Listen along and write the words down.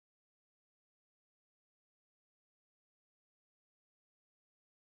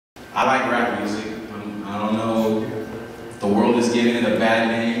I like rap music. I don't know if the world is giving it a bad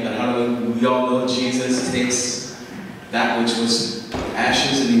name, but how do we all know Jesus takes that which was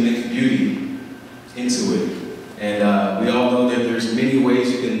ashes and he makes beauty into it. And we all know that there's many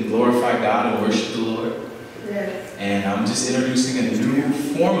ways you can glorify God and worship the Lord. Yes. And I'm just introducing a new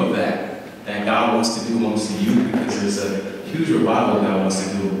form of that God wants to do amongst the youth, because there's a huge revival God wants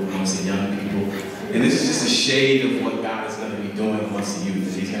to do amongst the young people. And this is just a shade of what God is going to be doing amongst the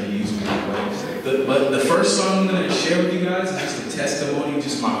youth. He's going to use me that way. But the first song I'm going to share with you guys is just a testimony,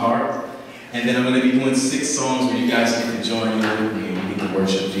 just my heart. And then I'm going to be doing 6 songs where you guys get to join me with me and we get to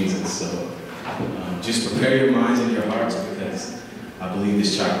worship Jesus. So just prepare your minds and your hearts, because I believe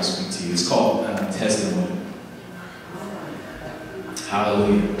this track will speak to you. It's called Testimony.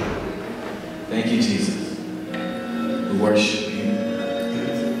 Hallelujah. Thank you, Jesus. We worship you.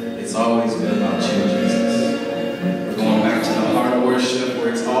 It's always been about you, Jesus. We're going back to the heart of worship where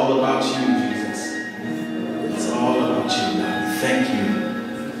it's all about you, Jesus. It's all about you, God. Thank you.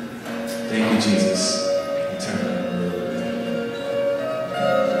 Thank you, Jesus.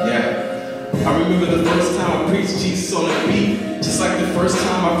 Yeah. I remember the first time I preached Jesus on a beat, just like the first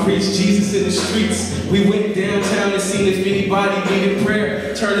time I preached Jesus in the streets. We went downtown to see if anybody needed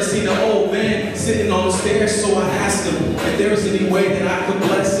prayer. Turned to see the old man sitting on the stairs, so I asked him if there was any way that I could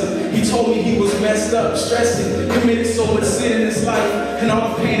bless him. He told me he was messed up, stressing, committed so much sin in his life, and all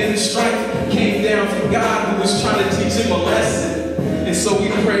the pain and the strife came down from God, who was trying to teach him a lesson. And so we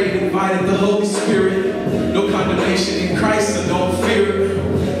prayed, invited the Holy Spirit. No condemnation in Christ, so don't fear.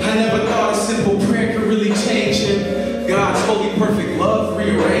 I never thought a simple prayer could really change him. God's holy, perfect love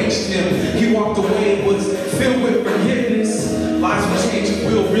rearranged him. He walked away and was filled with forgiveness. Lives will change if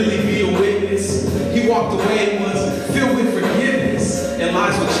we'll really be a witness. He walked away and was filled with forgiveness. And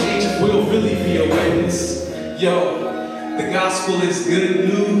lives will change if we'll really be a witness. Yo, the gospel is good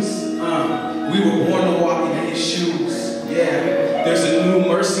news. We were born to walk in his shoes. Yeah, there's a new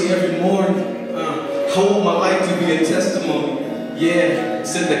mercy every morning. I want my life to be a testimony. Yeah,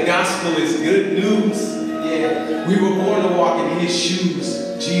 said the gospel is good news. Yeah, we were born to walk in his shoes.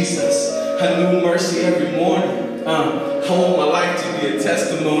 Jesus, a new mercy every morning. I want my life to be a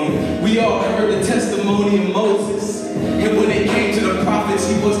testimony. We all heard the testimony of Moses. And when it came to the prophets,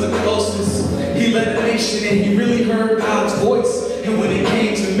 he was the closest. He led a nation and he really heard God's voice. And when it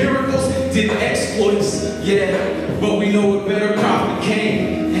came to miracles, did exploits. Yeah, but we know a better prophet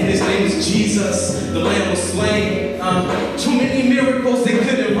came. And his name is Jesus. The Lamb was slain. Too many miracles they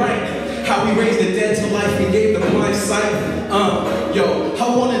couldn't write. How he raised the dead to life and gave the blind sight. Yo,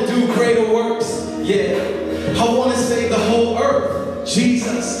 I want to do greater works. Yeah, I want to save the whole earth.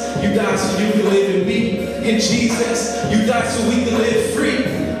 Jesus, you died so you can live in me. And Jesus, you died so we can live free.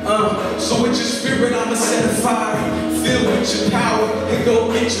 So with your spirit, I'ma set a fire. Filled with your power and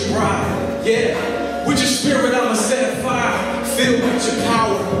go get your bride. Yeah, with your spirit, I'ma set a fire. Filled with your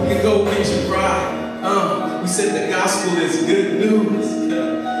power and go get your bride. We said the gospel is good news.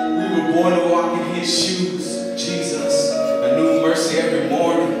 We were born to walk in his shoes. Jesus, a new mercy every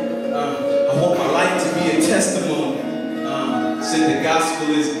morning. I want my life to be a testimony. Said the gospel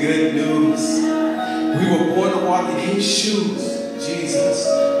is good news. We were born to walk in his shoes. Jesus,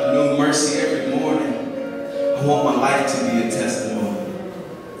 a new mercy every morning. I want my life to be a testimony.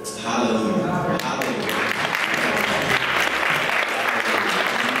 Hallelujah. Hallelujah.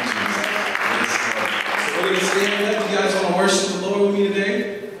 So we're going to stand up. You guys want to worship the Lord with me today?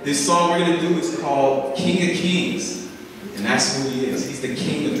 This song we're going to do is called King of Kings. And that's who he is. He's the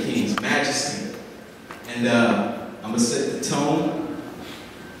King of Kings, majesty. And I'm going to set the tone.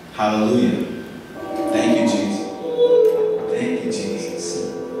 Hallelujah. Thank you, Jesus. Thank you, Jesus.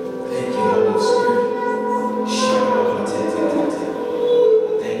 Thank you, Holy Spirit.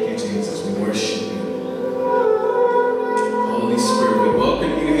 Thank you, Jesus. We worship you. Holy Spirit, we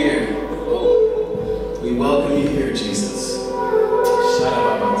welcome you here. We welcome you here, Jesus.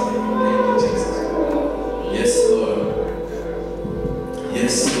 Thank you, Jesus. Yes, Lord.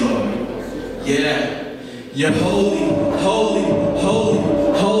 Yes, Lord. Yeah. You're holy, holy, holy,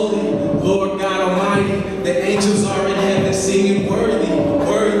 holy, Lord God Almighty. The angels are in heaven singing worthy,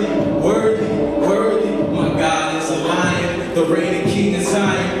 worthy, worthy, worthy. My God is a lion, the reigning King of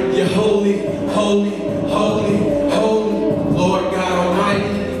Zion. You're holy, holy, holy, holy, Lord God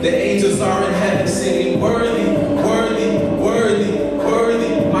Almighty. The angels are in heaven singing worthy, worthy, worthy,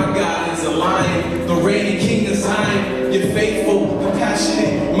 worthy. My God is a lion, the reigning King of Zion. You're faithful,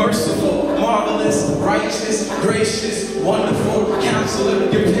 compassionate, merciful, marvelous, righteous, gracious, wonderful, counselor.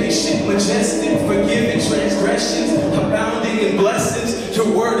 You're patient, majestic, forgiving transgressions, abounding in blessings. Your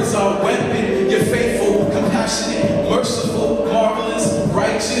word is our weapon. You're faithful, compassionate, merciful, marvelous,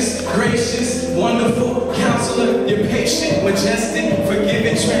 righteous. righteous, gracious, wonderful, counselor. You're patient, majestic,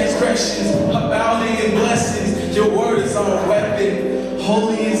 forgiving transgressions, abounding in blessings. Your word is our weapon.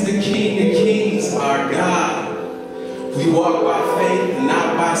 Holy is the King of Kings, our God. We walk by faith and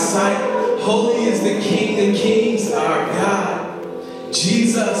not by sight. Holy is the King of Kings, our God.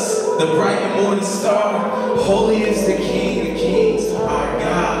 Jesus, the bright and morning star. Holy is the King of Kings, our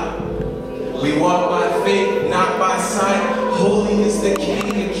God. We walk by faith, not by sight. Holy is the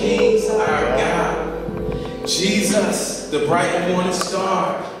King of Kings, our God. Jesus, the bright and morning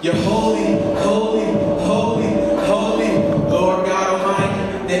star. You're holy, holy, holy, holy. Lord God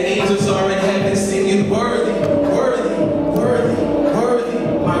Almighty, the angels are in heaven singing, worthy, worthy, worthy,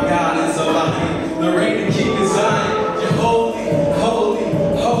 worthy. My God is alive. The reigning King is Zion. You're holy, holy,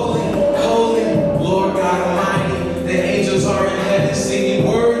 holy, holy. Lord God Almighty, the angels are in heaven singing,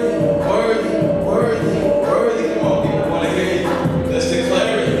 worthy, worthy, worthy, worthy. Come on, people want to hear you. Let's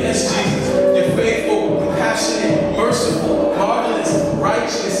declare it. Yes, Jesus. You're faithful, compassionate, merciful, marvelous,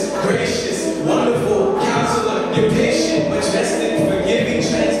 righteous, gracious, wonderful, counselor. You're patient, majestic, forgiving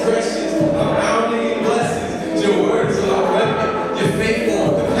transgressions, abounding in blessings. Your words are our weapon. You're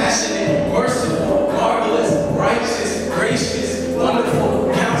faithful, compassionate, merciful, marvelous, righteous, gracious,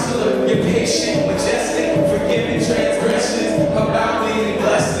 wonderful, counselor. You're patient, majestic, forgiving transgressions, abounding in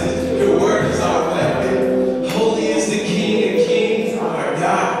blessings. Your word is our weapon. Holy is the King of Kings, our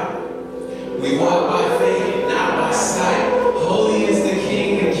God. We walk by faith, not by sight. Holy is the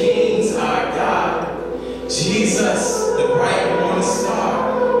King of Kings, our God. Jesus, the bright and morning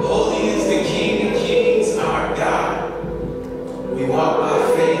star. Holy is the King of Kings, our God. We walk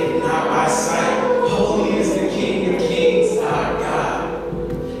by faith, not by sight. Holy is the King of Kings, our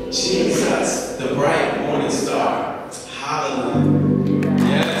God. Jesus, the bright morning star. Hallelujah.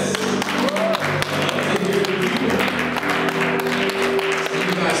 Yes.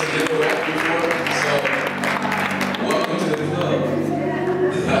 You guys have never rapped before, so welcome to the club.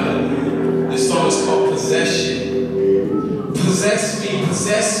 Hallelujah. This song is called Possession. Possess me,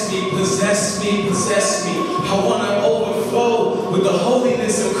 possess me, possess me, possess me. I want to overflow with the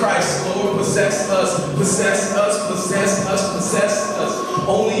holiness of Christ. Lord, possess us, possess us, possess us, possess us.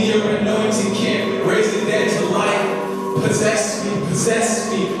 Only your anointing can raise the dead to life. Possess me,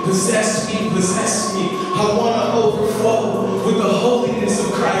 possess me, possess me, possess me. I want to overflow with the holiness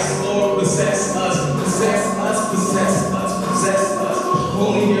of Christ. Lord, possess us, possess us, possess us, possess us.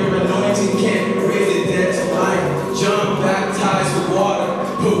 Only your anointing can raise the dead to life. John baptized with water,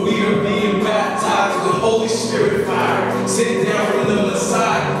 but we are being baptized with Holy Spirit fire. Sit down from the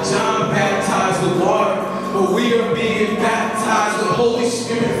Messiah. John baptized with water, but we are being baptized with Holy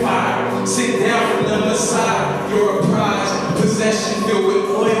Spirit fire. Sit down from the Messiah. You're a prize possession filled with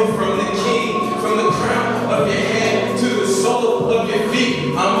oil from the King. From the crown of your head to the sole of your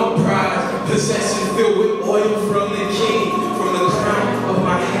feet. I'm a prize possession filled with oil from the King. From the crown of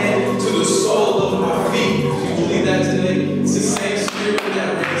my head to the sole of my feet. Do you believe that today? It's the same Spirit that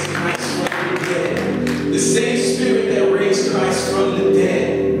raised Christ from the dead. The same Spirit that raised Christ from the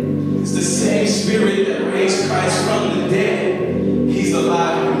dead. It's the same Spirit that raised Christ from the dead. He's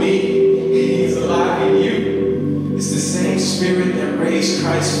alive in me. He's alive in you. It's the same Spirit that raised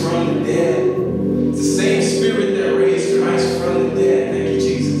Christ from the dead. It's the same Spirit that raised Christ from the dead. Thank you,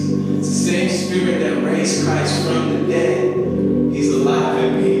 Jesus. It's the same Spirit that raised Christ from the dead. He's alive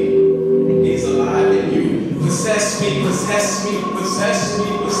in me. He's alive in you. Possess me, possess me, possess me,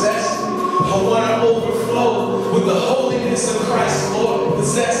 possess me. I want to overflow with the holiness of Christ. Lord,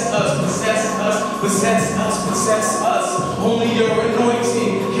 possess us, possess us, possess us, possess us. Only your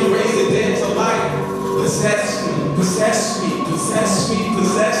anointing can raise the dead to life. Possess me, possess me, possess me,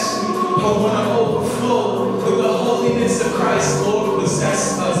 possess me. I want to overflow with the holiness of Christ. Lord,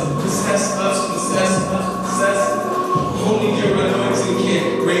 possess us, possess us, possess us, possess us. Only your anointing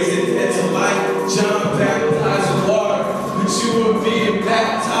can raise the dead to life. John baptized with water, but you are being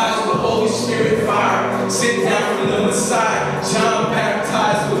baptized with Holy Spirit fire. Sit down from the Messiah. John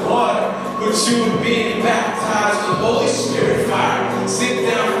baptized with water, but you are being baptized with Holy Spirit fire. Sit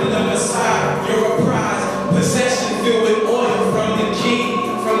down from the Messiah. You're a prize possession filled with oil from the King.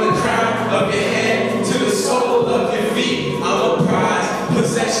 From the crown of your head to the sole of your feet. I'm a prize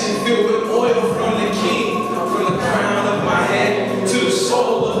possession filled with oil from the King. From the crown of my head to the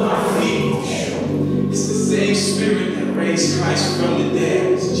sole of my feet. It's the same Spirit that raised Christ from the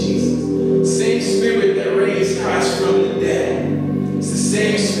dead. It's Jesus. Same Spirit that raised Christ from the dead. It's the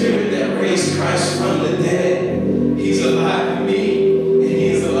same Spirit that raised Christ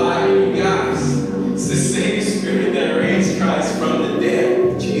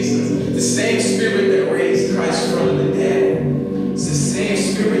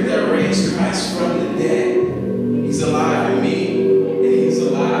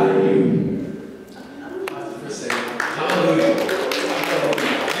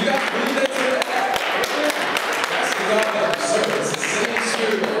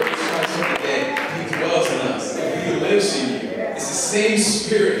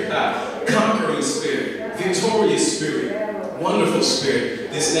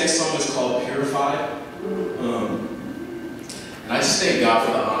Spirit. This next song is called Purified. And I just thank God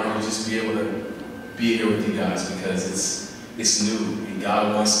for the honor to just be able to be here with you guys, because it's new, and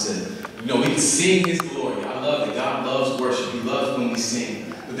God wants to, we can sing His glory. I love it. God loves worship. He loves when we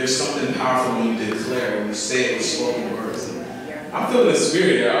sing. But there's something powerful when you declare, when you say it with spoken words. And I'm feeling the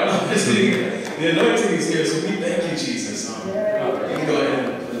Spirit here. I don't know. The anointing is here, so we thank you, Jesus. You can go ahead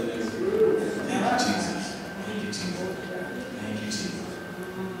and play this. Thank you, Jesus. Thank you, Jesus. Thank you, Jesus.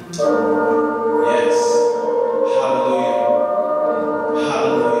 Yes. Hallelujah.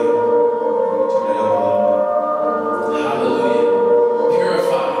 Hallelujah. Turn it up a little bit. Hallelujah.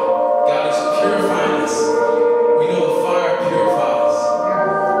 Purify. God is purifying us. We know the fire purifies.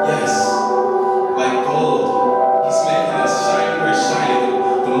 Yes. Like gold. He's making us shine where it's shining.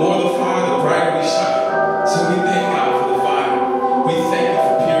 The more the fire, the brighter we shine. So we thank God for the fire. We thank you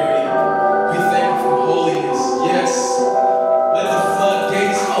for purity. We thank you for holiness. Yes. Let the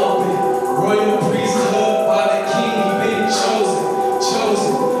floodgates open. Royal priesthood by the King. You've been chosen.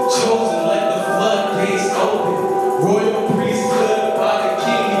 Let the floodgates open. Royal priesthood by the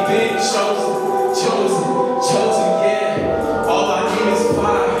King. You've been chosen, yeah. All I need is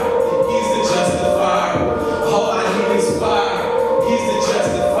fire. He's the justifier. All I need is fire. He's the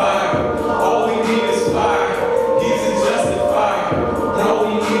justifier. All we need is fire. He's the justifier. And all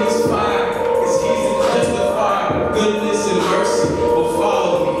we need is fire. He's the justifier. Goodness and mercy will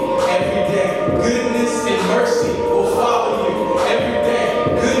follow me every day. Goodness and mercy will follow you every day.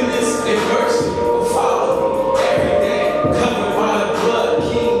 Goodness and mercy will follow me every day. Covered by the blood,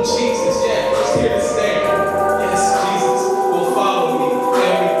 King Jesus, yeah, He's here to stay. Yes, Jesus will follow me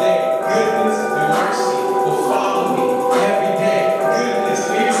every day. Goodness and mercy will follow me every day. Goodness,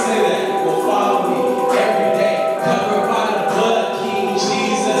 we can say that, will follow me every day. Covered by the blood, King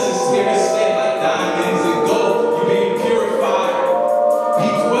Jesus is here to stay. Like diamonds and gold, you're being purified. He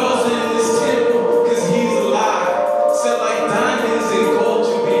dwells in this temple because He's alive. Said like diamonds and gold,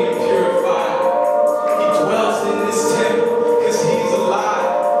 you're being purified. He dwells in this temple because He's alive.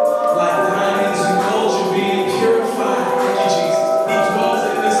 Like diamonds and gold, you're being purified. Thank you, Jesus. He dwells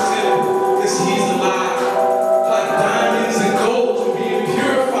in this temple because He's alive. Like diamonds and gold, you're being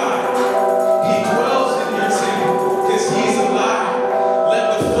purified. He dwells in your temple because He's alive. Let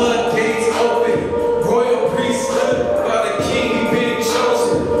the floodgates open. Royal priesthood by the King. You've been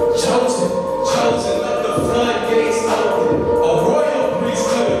chosen. Let the floodgates open. A royal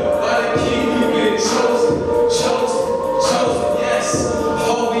priesthood by the King. You've been chosen. Yes.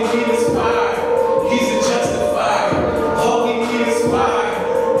 All we need is fire. He's a justifier. All we need is fire.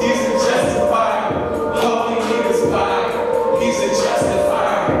 He's a justifier. All we need is fire. He's a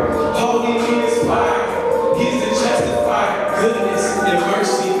justifier. All we need is fire. He's a justifier. Goodness and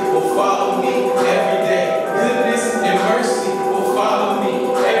mercy will follow me every day. Goodness and mercy will follow me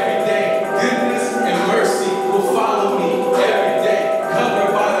every day. Goodness and mercy will follow me every day.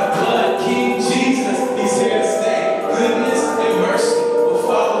 Covered by the blood, King Jesus, He's here to stay. Goodness and mercy will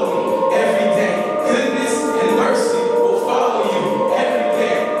follow me every day. Goodness and mercy will follow you every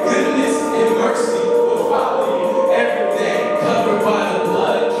day. Goodness and mercy will follow you every day. Covered by the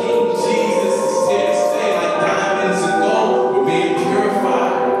blood, King Jesus is here to stay. Like diamonds and gold, we're being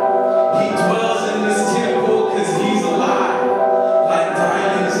purified. He dwells in this temple because He's alive. Like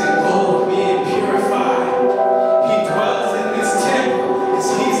diamonds and gold, being purified. He dwells in this temple because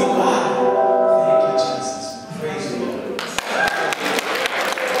He's alive. Thank you, Jesus. Praise you, Lord.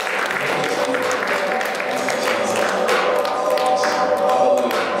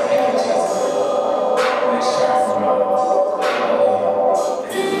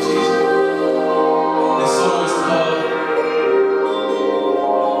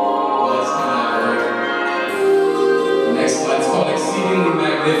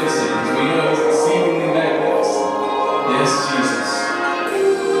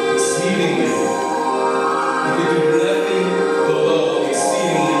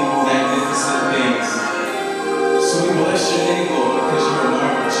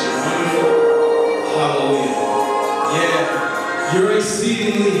 You're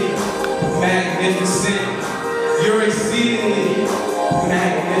exceedingly magnificent. You're exceedingly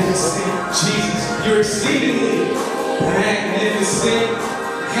magnificent. Jesus, you're exceedingly magnificent.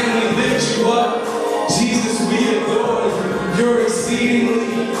 And we lift you up. Jesus, we adore you. You're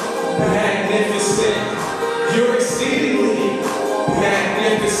exceedingly magnificent. You're exceedingly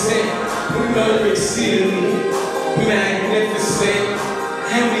magnificent. We know you're exceedingly magnificent.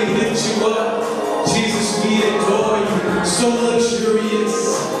 And we lift you up. Jesus, we adore you. So luxurious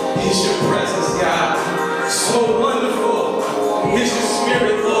is your presence, God. So wonderful is your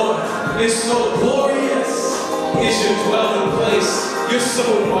spirit, Lord. It's so glorious is your dwelling place. You're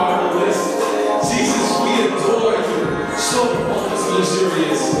so marvelous. Jesus, we adore you. So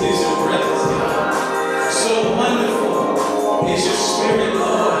luxurious is your presence, God. So wonderful is your spirit,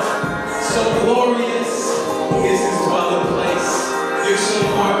 Lord. So glorious is his dwelling place. You're so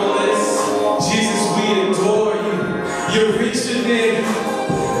marvelous. Jesus, we adore you. You're richer than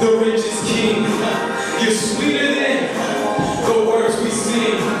the richest king. You're sweeter than the words we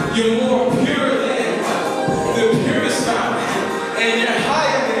sing. You're more pure than the purest fountain. And you're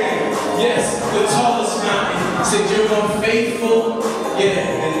higher than, yes, the tallest mountain. Said you're more faithful,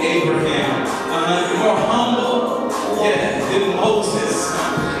 than Abraham. You're more humble, than Moses.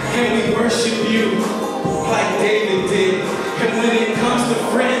 And we worship you like David did. And when it comes to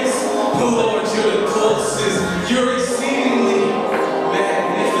friends, the Lord, you're the closest. You're exceedingly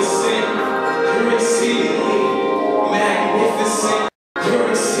magnificent. You're exceedingly magnificent. You're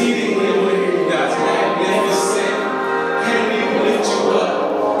exceedingly magnificent. And we lift you up.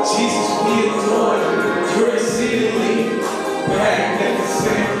 Jesus, we adore you. You're exceedingly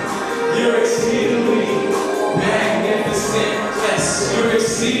magnificent. You're exceedingly magnificent. Yes, you're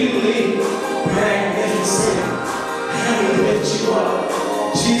exceedingly magnificent. And we lift you up.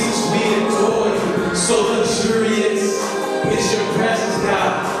 Jesus, we adore you. So luxurious is your presence,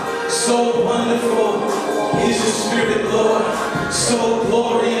 God. So wonderful is your spirit, Lord. So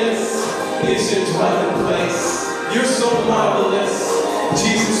glorious is your dwelling place. You're so marvelous.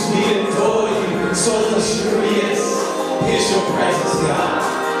 Jesus, we adore you. So luxurious is your presence,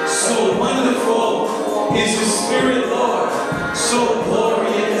 God. So wonderful is your spirit, Lord. So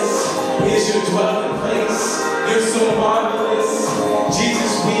glorious is your dwelling place. You're so marvelous.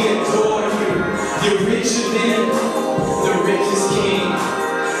 Jesus, we adore you. You're richer than the richest king.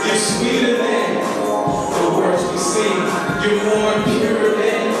 You're sweeter than the words we sing. You're more pure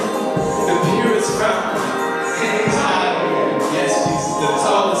than the purest fountain. And it's higher than, yes, Jesus, the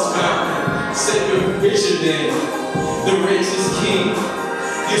tallest mountain. Said you're richer than the richest king.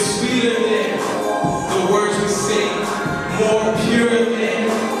 You're sweeter than the words we sing. More pure than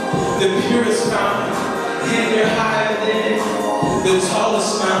the purest fountain. And you're higher than the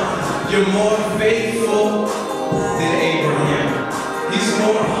tallest mountain. You're more faithful than Abraham. He's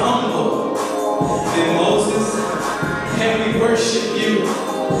more humble than Moses. And we worship you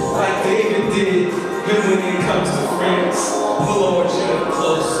like David did. And when it comes to friends, the Lord, you're the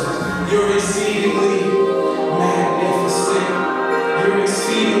closest. You're exceedingly magnificent. You're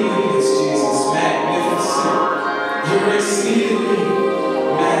exceedingly, yes, Jesus, magnificent. You're exceedingly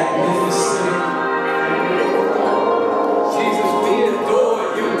magnificent. Jesus, we adore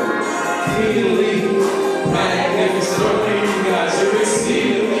you. Exceedingly magnificent. Only you guys, you're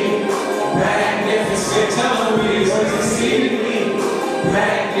exceedingly magnificent. Tell them who he is. He's exceedingly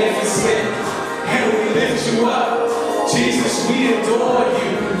magnificent. And we lift you up. Jesus, we adore you.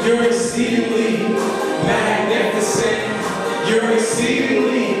 You're exceedingly magnificent. You're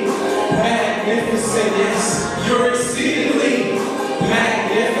exceedingly magnificent. Yes, you're exceedingly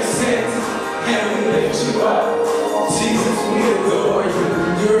magnificent. And we lift you up. Jesus, we adore you.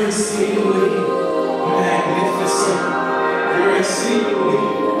 You're exceedingly magnificent. You're exceedingly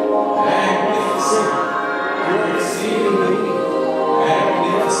magnificent. You're exceedingly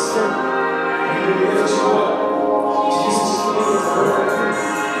magnificent. And we lift you up. Jesus, we adore you.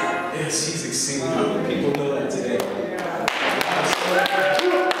 Yes, he's exceeding. How many people know that today?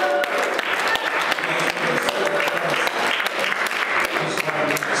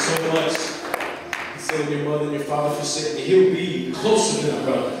 So much. He said, when your mother and your father forsake me, he'll be closer than a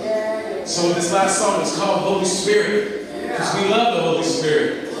brother. So this last song is called Holy Spirit. Because we love the Holy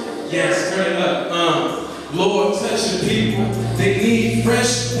Spirit. Yes, turn it up. Lord, touch the people. They need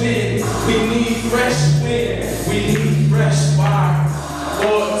fresh wind. We need fresh wind. We need fresh fire.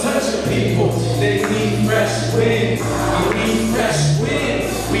 Lord, touch the people. They need fresh wind. We need fresh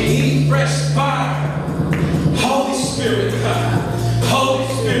wind. We need fresh fire. Holy Spirit, God. Holy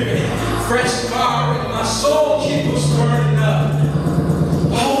Spirit, fresh fire in my soul, keep us burning up.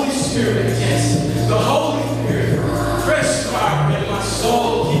 Holy Spirit, yes, the Holy Spirit, fresh fire in my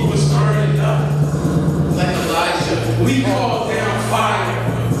soul, keep us burning up. Like Elijah, we call down fire.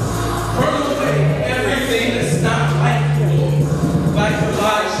 Burn away everything that's not like you. Like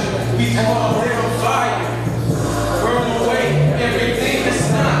Elijah, we call down fire. Burn away everything that's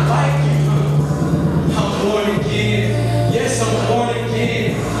not like you. I'm born again. Yes, I'm born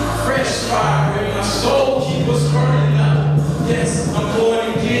again. Fresh fire in my soul, keep us burning up. Yes, I'm born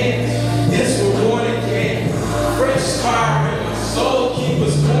again. Yes, we're born again. Fresh fire in my soul, keep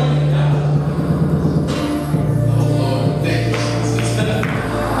us burning up. Oh Lord, thank you, Jesus.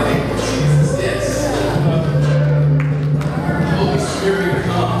 Thank you, Jesus. Yes. Holy Spirit.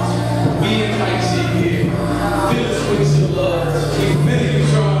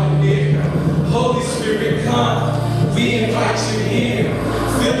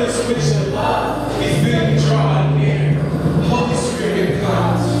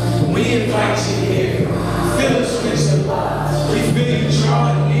 We invite you here. Fill us with your love. We feel you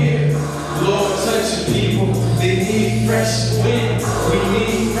drawing near. Lord, touch your people. They need fresh wind. We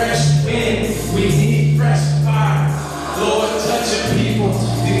need fresh wind. We need fresh fire. Lord, touch your people.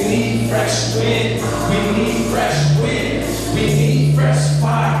 They need fresh wind. We need fresh wind. We need fresh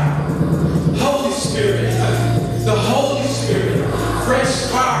fire. Holy Spirit, the Holy Spirit,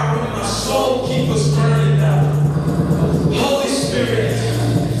 fresh fire in my soul, keep us burning up. Holy Spirit,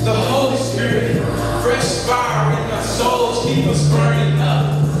 the Holy Spirit, fresh fire in our souls, keep us burning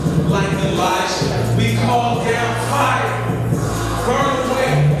up. Like Elijah, we call down fire. Burn away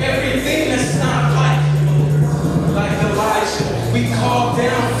everything that's not like you. Like Elijah, we call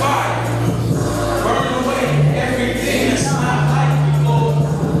down fire. Burn away everything that's not like you, Lord.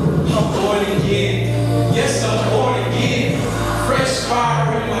 I'm born again. Yes, I'm born again. Fresh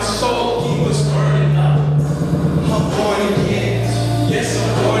fire in my soul, keep us burning up. I'm born again. Yes,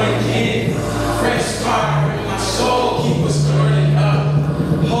 I'm born again. Fresh fire in my soul, keep us burning up.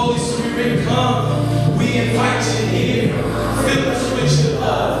 Holy Spirit, come. We invite you here. Fill us with your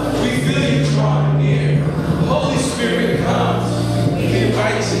love. We feel you drawing near. Holy Spirit, come. We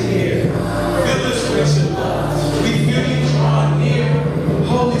invite you here. Fill us with your love. We feel you drawing near.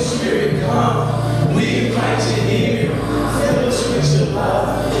 Holy Spirit, come. We invite you here. Fill us with your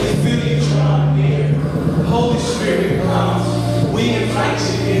love. We feel you drawing near. Holy Spirit, come. We invite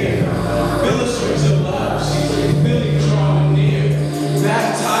you here. Fill us with your love, Jesus. We feel you drawing near.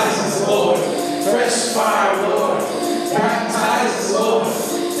 Baptize us, Lord. Fresh fire, Lord. Baptize us, Lord.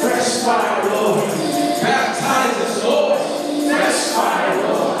 Fresh fire, Lord. Baptize us, Lord. Fresh fire,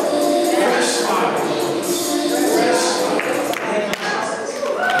 Lord. Fresh fire, Lord. Fresh fire.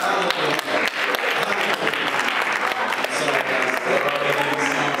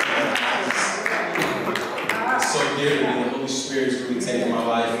 So dear to me, the Holy Spirit is really taking my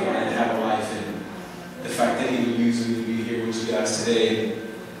life and have a life, and the fact that He would use me to be here with you guys today,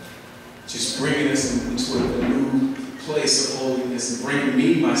 just bringing us into a new place of holiness and bringing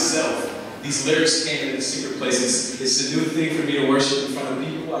me, myself. These lyrics came in the secret places. It's a new thing for me to worship in front of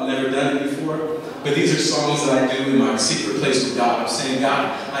people. I've never done it before. But these are songs that I do in my secret place with God. I'm saying,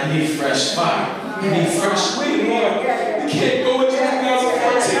 God, I need fresh fire. I need fresh wind, Lord. We can't go into 2014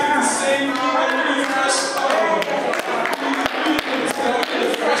 the same thing. I need fresh fire. I need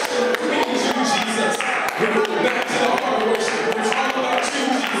the fresh wind. We need you, Jesus. We're going back to the heart of worship. It's all about you,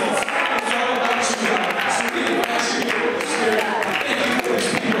 Jesus. It's all about you, God. So we invite you, Holy Spirit. Thank you for these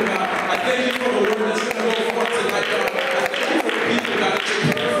people, God. I thank you for the word that's going to go forth tonight, God. I thank you for the people, God, that you're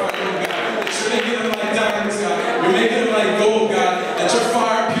purifying, God. That you're making them like diamonds, God. You're making them like gold, God. That your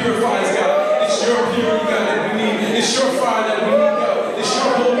fire purifies, God. It's your purity, God, that we need. It's your fire that we need, God. It's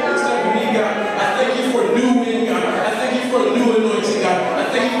your holiness that we need, God. I thank you for new wind, God. I thank you for a new anointing, God. I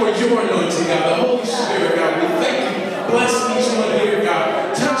thank you for your anointing, God. The Holy Spirit, God. We thank you. Bless each one here,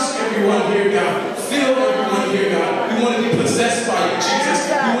 God. Touch everyone here, God. Fill everyone here, God. We want to be possessed by you, Jesus.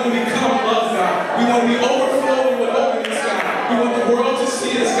 We want to become love, God. We want to be overflowing with holiness, God. We want the world to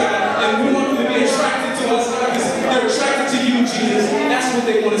see us, God. And we want them to be attracted to us, God, because they're attracted to you, Jesus. That's what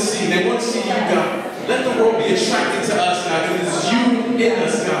they want to see. They want to see you, God. Let the world be attracted to us, God, because it's you in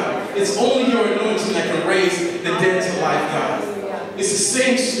us, God. It's only your anointing that can raise the dead to life, God. It's the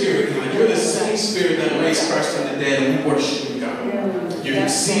same Spirit, God. You're the same Spirit that raised Christ from the dead, and we worship you, God. You're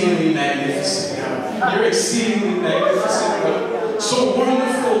exceedingly magnificent, God. You're exceedingly magnificent, God. So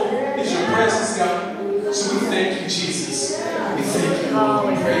wonderful is your presence, God. So we thank you, Jesus. We thank you,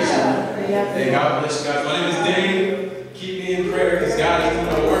 Lord. We praise you. And God bless you guys.